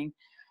doing.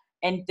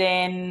 And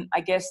then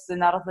I guess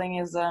another thing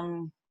is,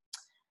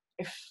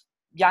 if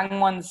young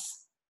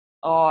ones,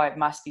 it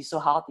must be so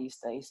hard these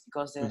days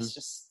because there's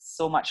just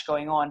so much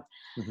going on.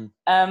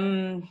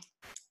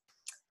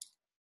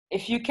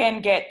 If you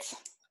can get,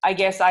 I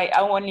guess I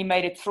only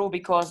made it through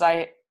because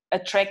I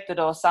attracted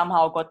or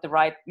somehow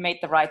made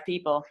the right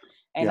people,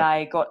 and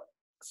I got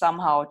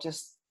somehow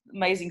just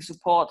amazing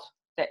support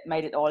that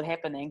made it all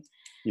happening.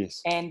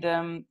 Yes. And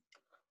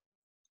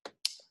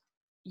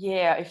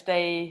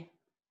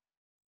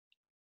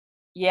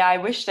I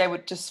wish they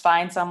would just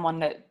find someone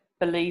that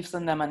believes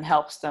in them and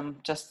helps them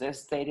just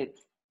as they did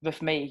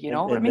with me, you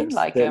know what I mean?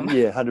 Like,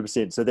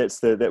 100%. So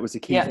that was the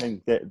key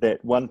thing, that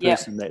one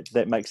person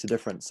that makes a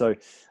difference. So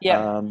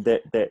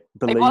that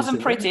believes. It wasn't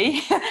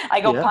pretty.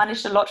 I got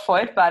punished a lot for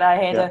it, but I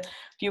had a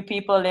few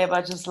people that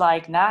were just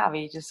like, nah,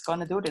 we're just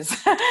gonna do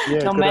this.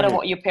 No matter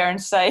what your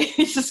parents say,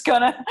 you're just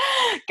gonna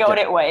go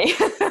that way.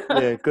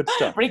 Yeah, good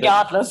stuff.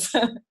 Regardless.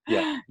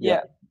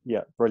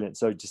 Yeah, brilliant.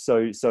 So just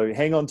so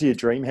hang on to your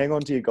dream, hang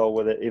on to your goal,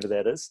 whatever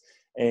that is,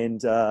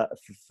 and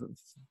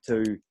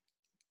to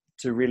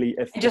really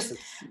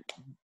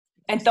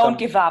and don't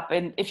give up.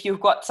 And if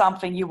you've got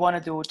something you want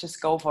to do, just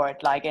go for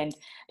it. Like, and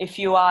if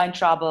you are in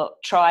trouble,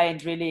 try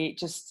and really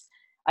just.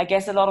 I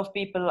guess a lot of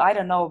people, I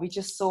don't know, we're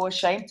just so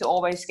ashamed to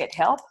always get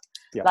help.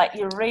 Yeah. Like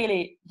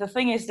the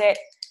thing is that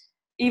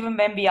even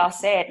when we are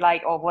sad,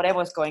 like, or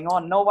whatever's going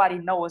on, nobody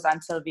knows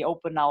until we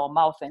open our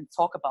mouth and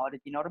talk about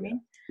it. You know what I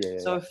mean?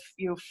 So if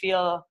you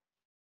feel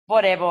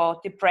whatever,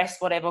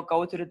 depressed, whatever,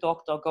 go to the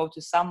doctor, go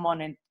to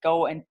someone and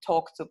go and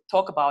talk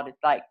about it.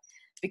 Like,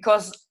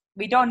 because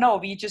we don't know,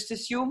 we just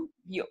assume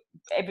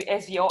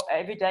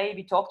every day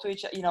we talk to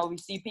each other, you know, we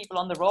see people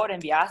on the road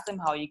and we ask them,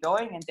 how are you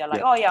going? And they're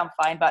like, oh yeah, I'm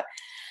fine. But,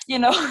 you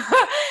know,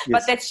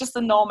 but that's just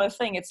a normal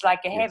thing. It's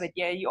like a habit.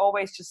 Yeah. You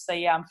always just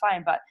say, yeah, I'm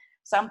fine. But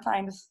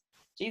sometimes,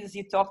 Jesus,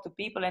 you talk to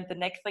people and the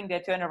next thing they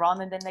turn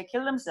around and then they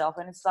kill themselves.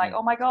 And it's like,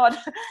 oh my God,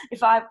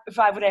 if I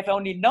would have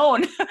only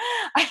known,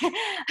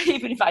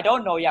 even if I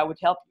don't know, I would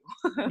help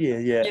you.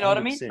 Yeah. You know what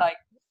I mean? Like,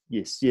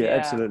 yes. Yeah,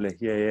 absolutely.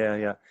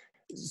 Yeah.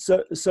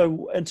 So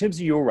in terms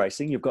of your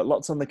racing, you've got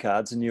lots on the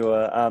cards, and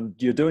you're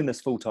doing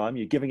this full time.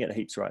 You're giving it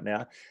heaps right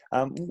now.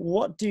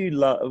 What do you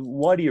love?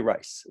 Why do you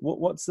race?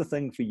 What's the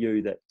thing for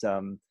you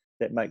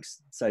that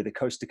makes, say, the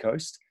Coast to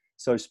Coast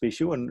so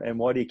special, and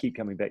why do you keep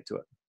coming back to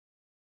it?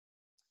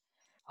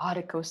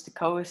 The Coast to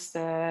Coast.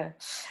 Well,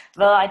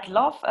 I'd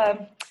love.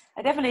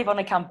 I definitely want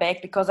to come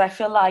back because I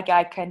feel like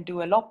I can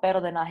do a lot better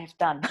than I have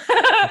done.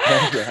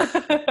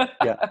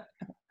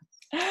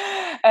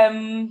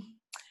 And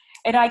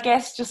I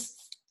guess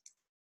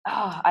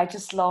I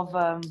just love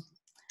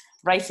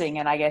racing,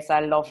 and I guess I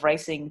love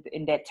racing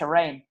in that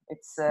terrain.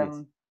 It's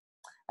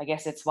I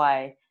guess that's why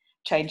I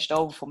changed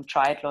over from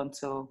triathlon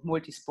to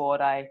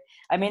multisport.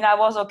 I mean, I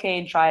was okay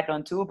in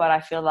triathlon too, but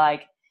I feel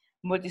like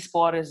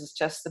multisport is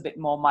just a bit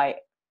more my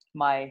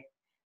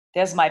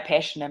there's my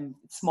passion, and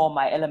it's more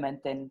my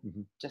element than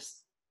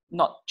just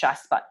not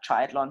just but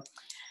triathlon.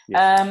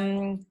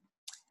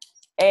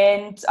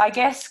 And I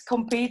guess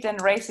compete and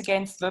race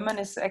against women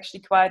is actually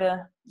quite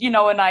a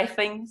nice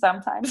thing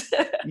sometimes.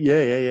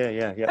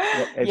 Yeah,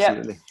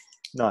 absolutely.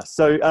 Nice.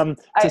 So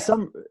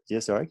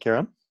sorry, carry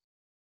on.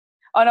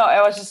 Oh no,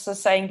 I was just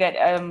saying that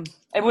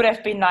it would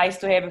have been nice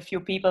to have a few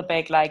people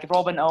back, like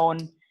Robin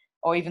Owen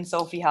or even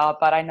Sophie Hart,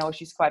 but I know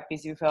she's quite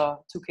busy with her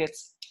 2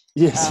 kids.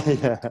 Yes,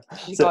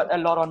 She got a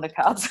lot on the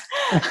cards.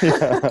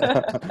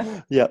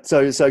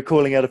 So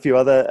calling out a few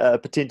other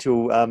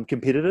potential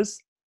competitors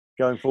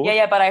going forward.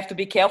 Yeah, but I have to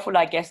be careful,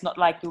 I guess, not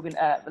like Dougal.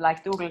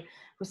 Like Dougal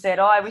who said,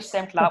 "Oh, I wish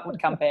Sam Clark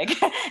would come back,"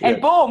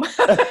 and boom.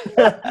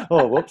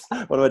 Oh, whoops!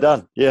 What have I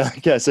done? Yeah.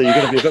 Okay. So you're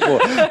going to be a bit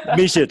more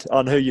measured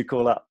on who you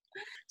call up.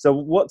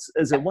 So,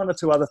 is there one or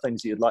two other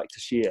things you'd like to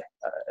share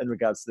in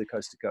regards to the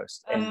Coast to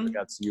Coast and in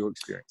regards to your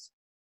experience?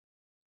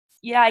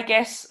 Yeah, I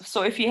guess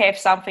so. If you have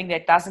something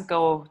that doesn't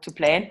go to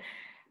plan,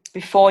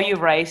 before you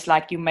race,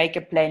 like you make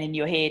a plan in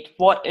your head.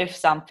 What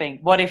if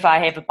I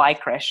have a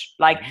bike crash?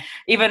 Like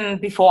even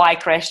before I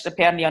crashed,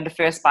 apparently on the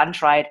first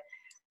bunch ride,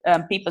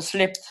 people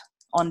slipped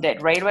on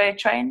that railway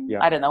train.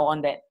 Yeah. I don't know,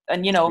 on that.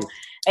 And,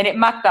 and it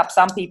mucked up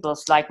some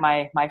people's, like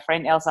my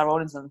friend Elsa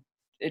Rollinson,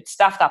 it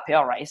stuffed up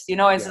her race.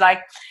 It's like,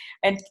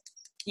 and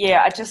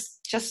I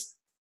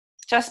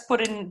just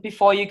put in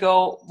before you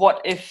go,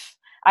 what if,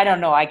 I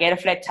don't know, I get a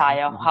flat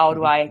tire. How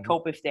do I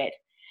cope with that?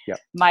 Yeah.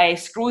 My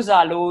screws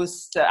are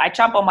loose. I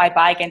jump on my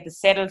bike and the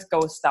saddle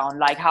goes down.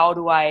 Like, how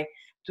do I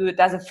do it?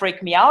 Does it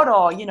freak me out?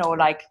 Or,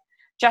 like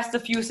just a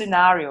few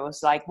scenarios,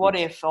 like what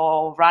if,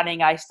 or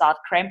running, I start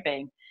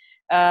cramping.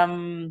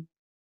 So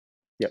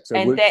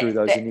work through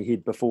those in your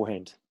head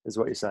beforehand is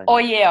what you're saying. Oh,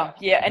 yeah.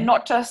 And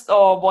not just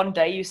one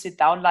day you sit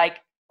down, like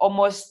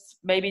almost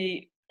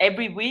maybe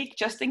every week,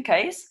 just in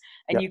case.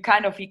 And you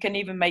can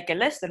even make a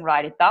list and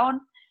write it down,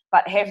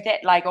 but have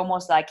that like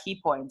almost like key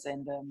points.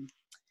 And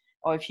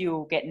or if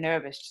you get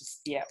nervous,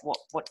 just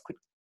what could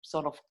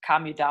sort of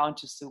calm you down,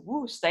 just to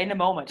stay in the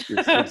moment.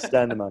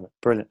 Stay in the moment.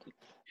 Brilliant.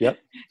 Yep.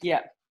 Yeah.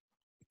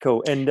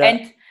 Cool. And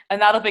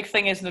another big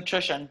thing is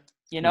nutrition.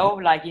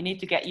 Like you need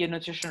to get your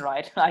nutrition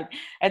right. Like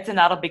it's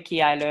another big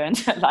key I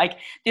learned. Like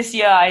this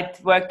year I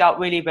worked out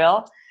really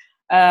well.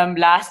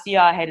 Last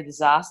year I had a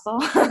disaster.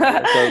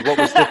 So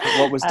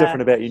what was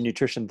different about your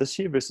nutrition this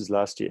year versus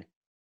last year?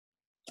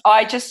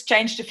 I just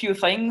changed a few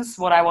things,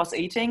 what I was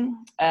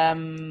eating.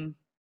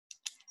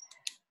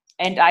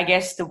 And I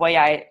guess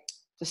the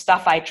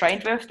stuff I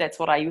trained with, that's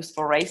what I used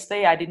for race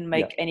day. I didn't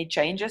make any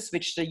changes,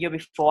 which the year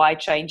before I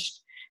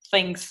changed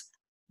things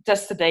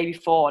just the day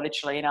before,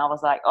 literally. And I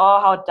was like, oh,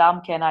 how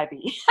dumb can I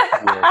be?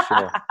 Yeah,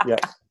 sure.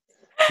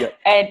 Yeah.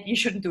 And you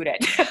shouldn't do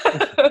that.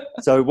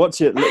 So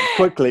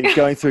quickly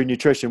going through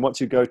nutrition, what's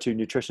your go-to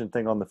nutrition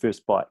thing on the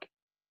first bike?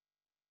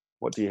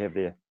 What do you have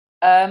there?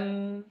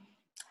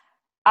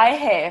 I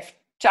have,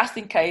 just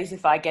in case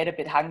if I get a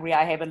bit hungry,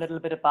 I have a little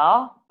bit of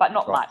bar, but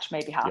not much,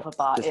 maybe half a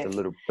bar. Just a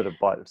little bit of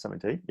bite of something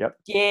to eat. Yep.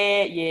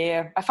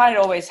 Yeah. I find it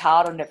always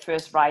hard on that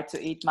first ride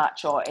to eat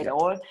much or at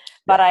all.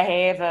 But I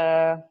have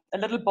a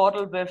little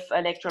bottle with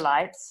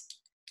electrolytes,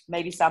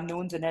 maybe some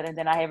Nuuns in it, and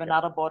then I have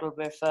another bottle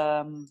with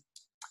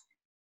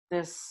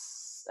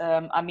this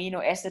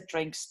amino acid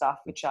drink stuff,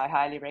 which I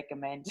highly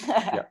recommend.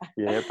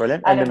 Yeah,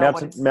 brilliant. And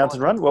the mountain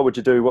run, what would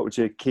you do? What would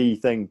your key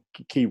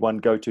one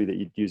go-to that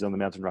you'd use on the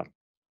mountain run?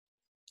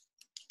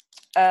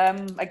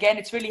 Again,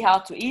 it's really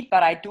hard to eat,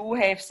 but I do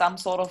have some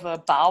sort of a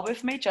bar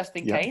with me just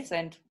in case,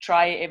 and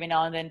try every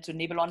now and then to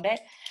nibble on that.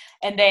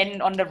 And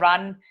then on the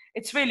run,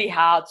 it's really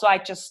hard, so I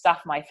just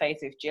stuff my face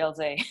with gels,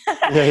 and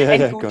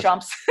cool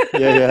jumps.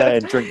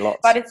 And drink lots.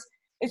 But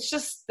it's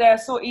just they're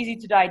so easy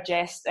to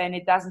digest, and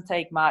it doesn't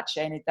take much,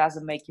 and it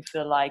doesn't make you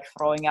feel like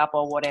throwing up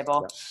or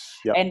whatever.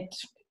 And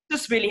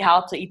just really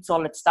hard to eat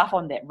solid stuff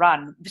on that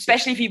run,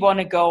 especially if you want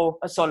to go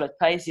a solid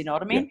pace. You know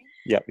what I mean?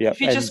 Yeah. If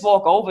you just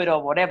walk over it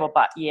or whatever,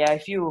 but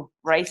if you're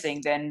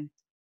racing, then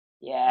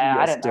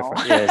I don't know.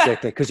 Yeah,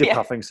 exactly, because you're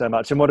puffing so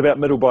much. And what about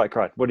middle bike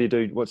ride? What do you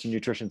do? What's your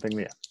nutrition thing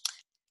there?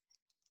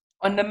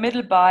 On the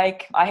middle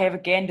bike, I have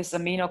again this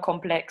amino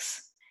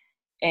complex,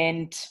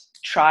 and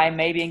try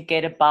maybe and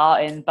get a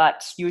bar in,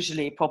 but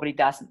usually it probably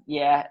doesn't.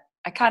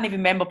 I can't even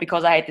remember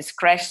because I had this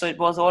crash, so it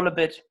was all a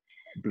bit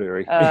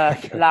blurry.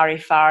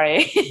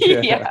 Larry-farry.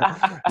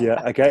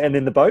 Okay. And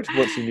then the boat,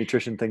 what's your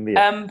nutrition thing there?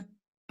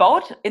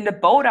 In the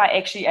boat, I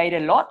actually ate a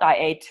lot. I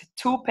ate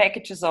 2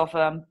 packages of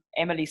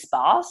Emily's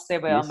bars. They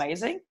were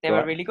amazing. They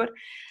were really good.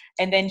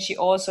 And then she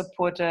also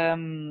put,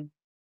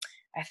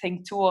 I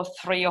think 2 or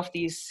 3 of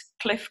these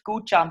Cliff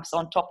Good Jumps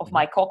on top of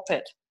my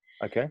cockpit.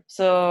 Okay.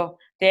 So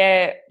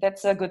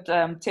that's a good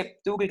tip.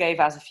 Dougal gave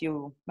us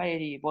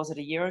maybe was it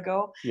a year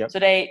ago? Yep. So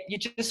you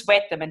just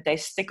wet them and they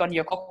stick on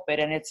your cockpit,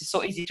 and it's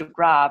so easy to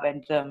grab.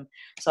 And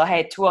so I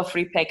had 2 or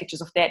 3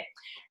 packages of that.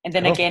 And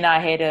then again, I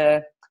had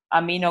a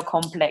amino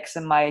complex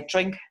in my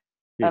drink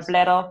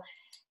bladder,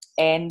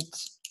 and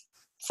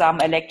some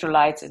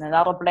electrolytes in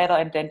another bladder,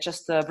 and then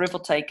just a river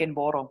take in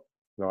water.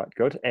 Right,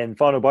 good. And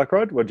final bike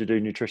ride, what did you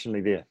do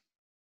nutritionally there?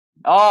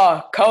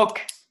 Oh,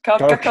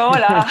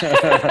 Coca-Cola.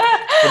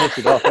 Finish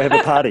it off. Have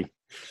a party.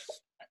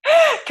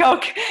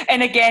 Coke,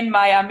 and again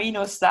my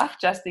amino stuff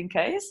just in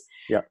case.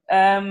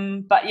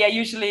 But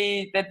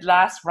usually that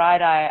last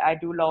ride I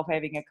do love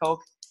having a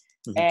Coke.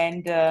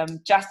 And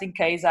just in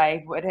case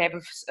I would have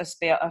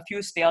a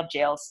few spare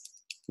gels.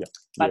 Yeah,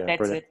 But yeah, that's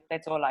brilliant. it.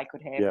 That's all I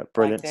could have. Yeah,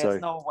 brilliant. Like, there's So-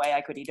 no way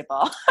I could eat a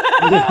bar.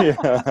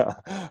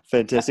 Yeah,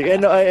 fantastic.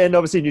 And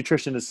obviously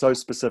nutrition is so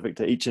specific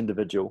to each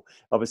individual.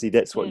 Obviously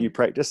that's what you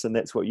practice and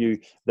that's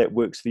that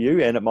works for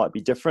you, and it might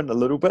be different a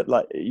little bit,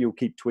 like you'll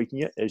keep tweaking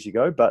it as you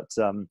go, but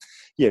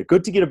yeah,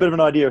 good to get a bit of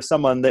an idea of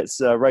someone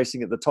that's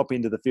racing at the top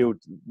end of the field,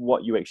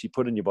 what you actually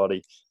put in your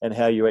body and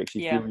how you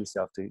actually feel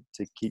yourself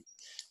to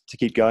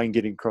keep going,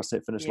 getting across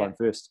that finish line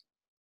first.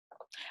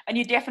 And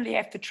you definitely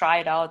have to try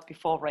it out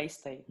before race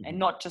day, and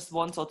not just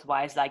once or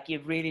twice. Like, you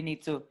really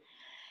need to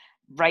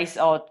race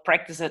or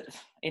practice it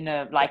in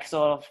a, like,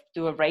 sort of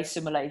do a race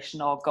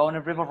simulation or go on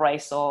a river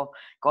race or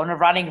go on a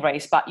running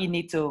race, but you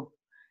need to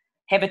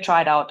have it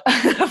tried out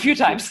a few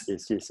times.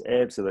 Yes,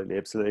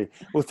 absolutely.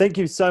 Well, thank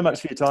you so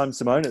much for your time,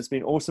 Simone. It's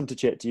been awesome to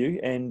chat to you,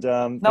 and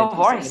No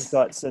worries.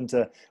 insights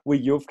into where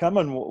you've come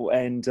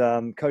and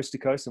coast to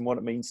coast and what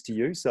it means to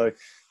you. So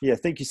yeah,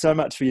 thank you so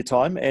much for your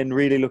time, and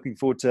really looking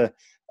forward to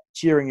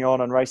cheering you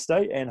on race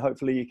day, and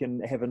hopefully you can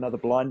have another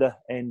blinder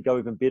and go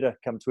even better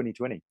come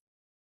 2020.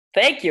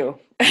 Thank you.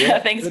 Yeah,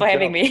 Thanks good for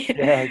having job. me.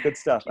 Yeah, good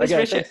stuff. Cheers, Okay,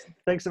 Richard.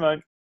 thanks,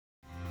 Simone.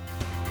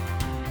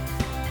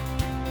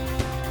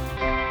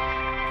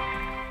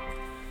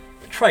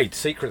 Trade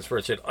secrets,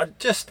 Richard. I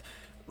just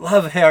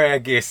love how our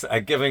guests are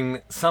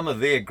giving some of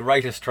their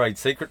greatest trade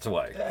secrets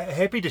away.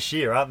 Happy to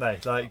share, aren't they?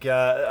 Like,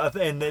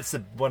 and that's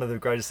one of the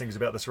greatest things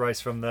about this race,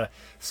 from the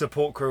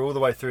support crew all the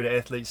way through to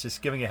athletes,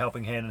 just giving a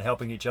helping hand and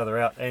helping each other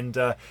out. And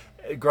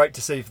great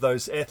to see for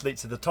those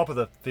athletes at the top of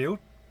the field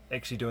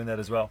actually doing that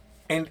as well.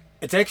 And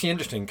it's actually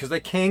interesting because they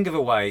can give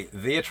away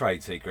their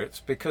trade secrets,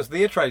 because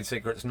their trade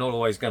secret's not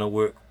always going to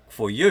work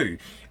for you.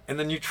 And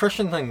the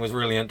nutrition thing was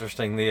really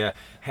interesting there,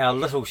 how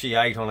little she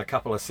ate on a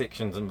couple of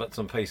sections and bits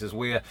and pieces,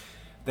 where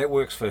that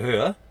works for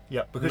her.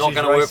 Yeah, because not she's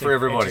going to work racing, for and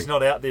everybody. she's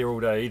not out there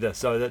all day either,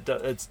 so that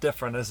it's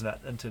different, isn't it,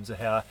 in terms of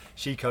how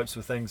she copes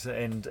with things,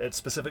 and it's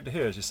specific to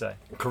her, as you say.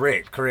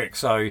 Correct.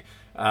 So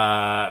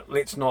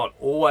let's not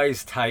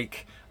always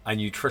take a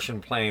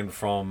nutrition plan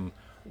from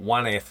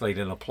one athlete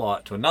and apply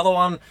it to another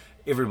one.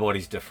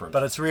 Everybody's different.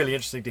 But it's really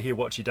interesting to hear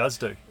what she does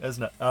do,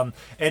 isn't it?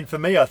 And for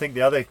me, I think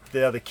the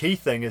other key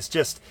thing is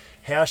just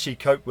how she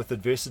coped with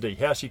adversity,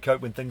 how she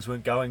coped when things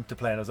weren't going to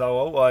plan. As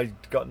I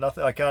got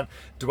nothing, I can't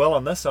dwell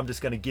on this, I'm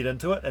just going to get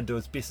into it and do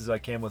as best as I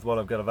can with what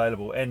I've got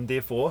available. And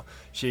therefore,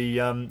 she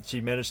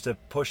managed to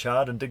push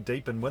hard and dig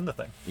deep and win the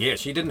thing. Yeah,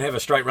 she didn't have a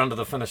straight run to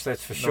the finish,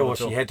 that's for sure.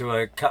 at all. She had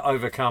to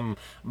overcome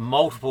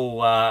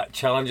multiple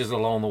challenges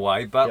along the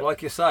way. But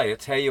like you say,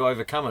 it's how you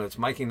overcome it. It's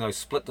making those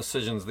split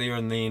decisions there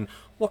and then.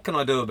 What can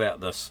I do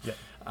about this? Yep.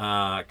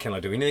 Can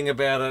I do anything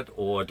about it,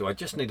 or do I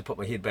just need to put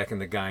my head back in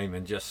the game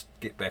and just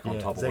get back on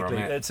top of where I'm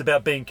at? It's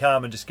about being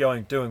calm and just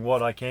doing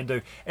what I can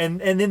do. And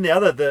then the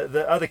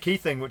other key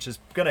thing, which is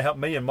going to help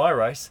me in my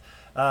race,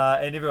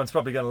 and everyone's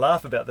probably going to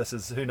laugh about this,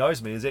 is who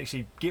knows me, is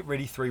actually get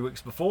ready 3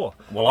 weeks before.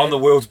 Well, I'm the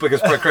world's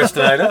biggest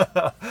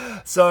procrastinator.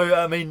 So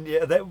I mean,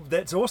 yeah,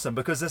 that's awesome,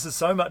 because this is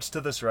so much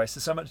to this race.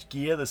 There's so much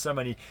gear. There's so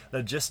many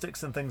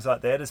logistics and things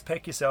like that. Is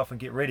pack yourself and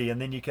get ready,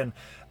 and then you can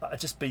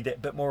just be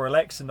that bit more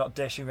relaxed and not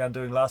dashing around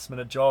doing last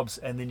minute jobs,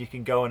 and then you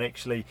can go and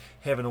actually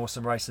have an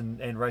awesome race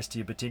and race to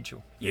your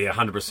potential. Yeah,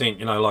 100%.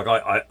 You know, like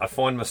I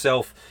find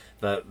myself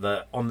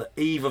the on the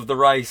eve of the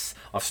race,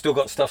 I've still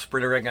got stuff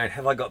spread around going,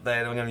 have I got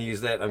that? I'm going to use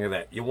that. I'm going to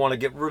that. You want to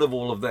get rid of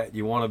all of that.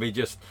 You want to be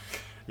just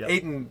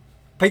eating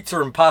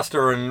pizza and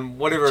pasta and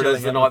whatever it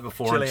is the night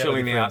before, and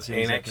chilling out,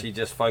 and actually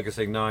just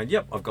focusing, knowing,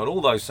 yep, I've got all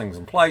those things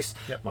in place.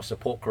 Yep. My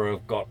support crew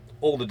have got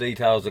all the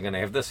details. They're going to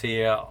have this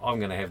here. I'm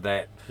going to have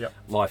that. Yep.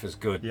 Life is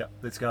good. Yeah,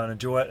 let's go and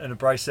enjoy it and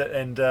embrace it,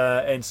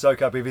 and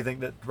soak up everything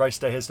that race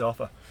day has to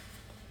offer.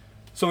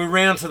 So we're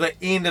round to the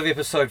end of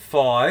episode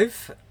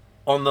 5,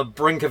 on the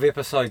brink of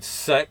episode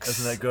 6.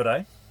 Isn't that good,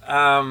 eh?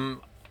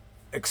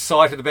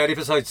 Excited about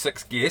episode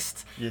 6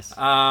 guest. Yes.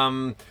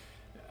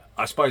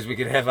 I suppose we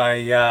could have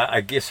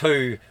a guess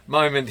who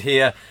moment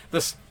here.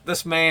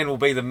 This man will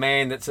be the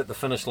man that's at the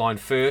finish line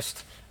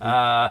first,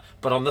 but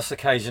on this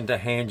occasion to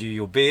hand you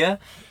your beer.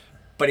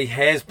 But he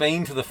has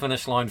been to the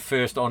finish line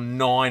first on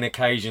 9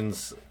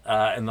 occasions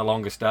in the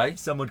longest day.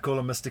 Some would call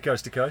him Mr.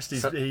 Coast to Coast.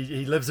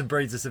 He lives and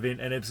breathes this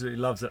event and absolutely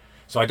loves it.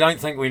 So I don't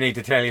think we need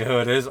to tell you who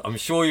it is. I'm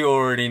sure you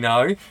already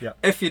know. Yep.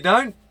 If you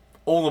don't,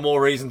 all the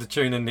more reason to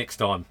tune in next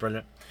time.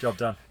 Brilliant. Job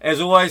done. As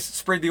always,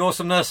 spread the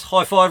awesomeness.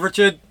 High five,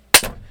 Richard.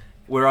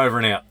 We're over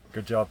and out.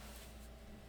 Good job.